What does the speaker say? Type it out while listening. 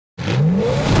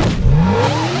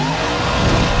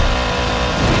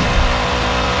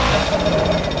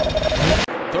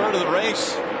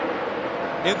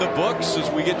books as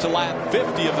we get to lap 50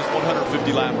 of this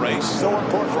 150 lap race. So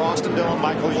important for Austin Dillon.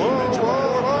 Michael, you mentioned.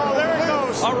 Whoa, there he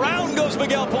goes. Around goes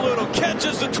Miguel Paludo,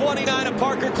 catches the 29 of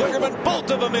Parker Kligerman, both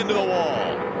of them into the wall.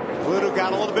 Paludo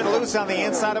got a little bit loose on the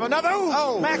inside of another.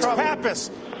 Oh, Max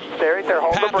Pappas. There, right there,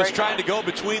 hold the Pappas brake. trying to go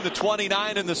between the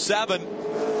 29 and the 7.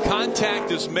 Contact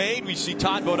is made. We see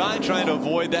Todd Bodine trying to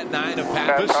avoid that 9 of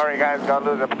Pappas. Sorry, guys, got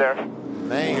loose up there.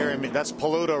 Man, hearing me. That's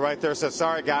Paludo right there. Says,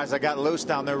 sorry, guys, I got loose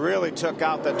down there. Really took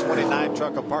out that 29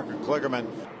 truck of Parker Kligerman.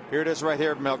 Here it is right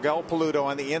here. Miguel Paludo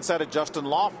on the inside of Justin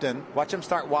Lofton. Watch him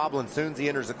start wobbling as soon as he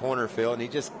enters the corner, Phil, and he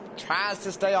just tries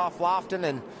to stay off Lofton,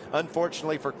 and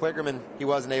unfortunately for Kligerman, he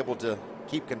wasn't able to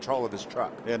keep control of his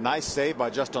truck. Yeah, nice save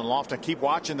by Justin Lofton. Keep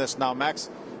watching this now. Max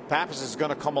Pappas is going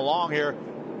to come along here.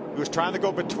 He was trying to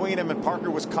go between him, and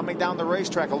Parker was coming down the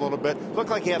racetrack a little bit. Looked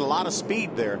like he had a lot of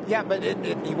speed there. Yeah, but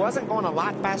he wasn't going a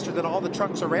lot faster than all the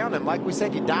trucks around him. Like we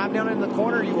said, you dive down in the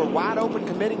corner, you were wide open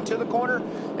committing to the corner,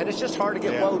 and it's just hard to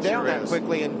get low down that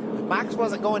quickly. And Max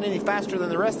wasn't going any faster than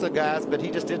the rest of the guys, but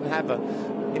he just didn't have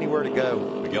anywhere to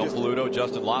go. Miguel Paludo,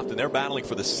 Justin Lofton, they're battling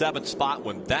for the 7th spot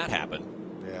when that happened.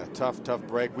 Yeah, tough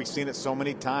break. We've seen it so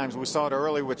many times. We saw it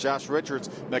early with Josh Richards.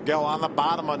 Miguel on the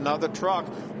bottom, another truck.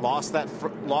 Lost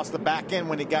the back end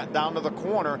when he got down to the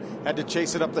corner. Had to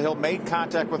chase it up the hill. Made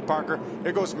contact with Parker.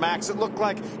 Here goes Max. It looked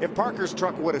like if Parker's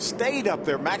truck would have stayed up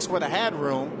there, Max would have had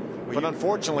room. But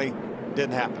unfortunately,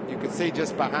 didn't happen. You can see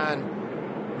just behind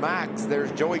Max,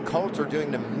 there's Joey Coulter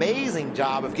doing an amazing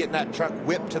job of getting that truck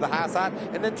whipped to the high side.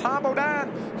 And then Tom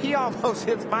Bodine, he almost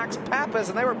hits Max Pappas,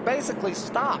 and they were basically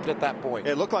stopped at that point.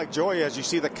 It looked like Joey, as you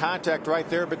see the contact right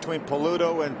there between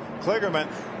Paludo and Kligerman.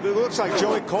 It looks like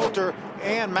Joey Coulter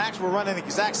and Max were running the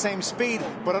exact same speed,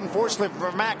 but unfortunately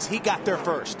for Max, he got there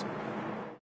first.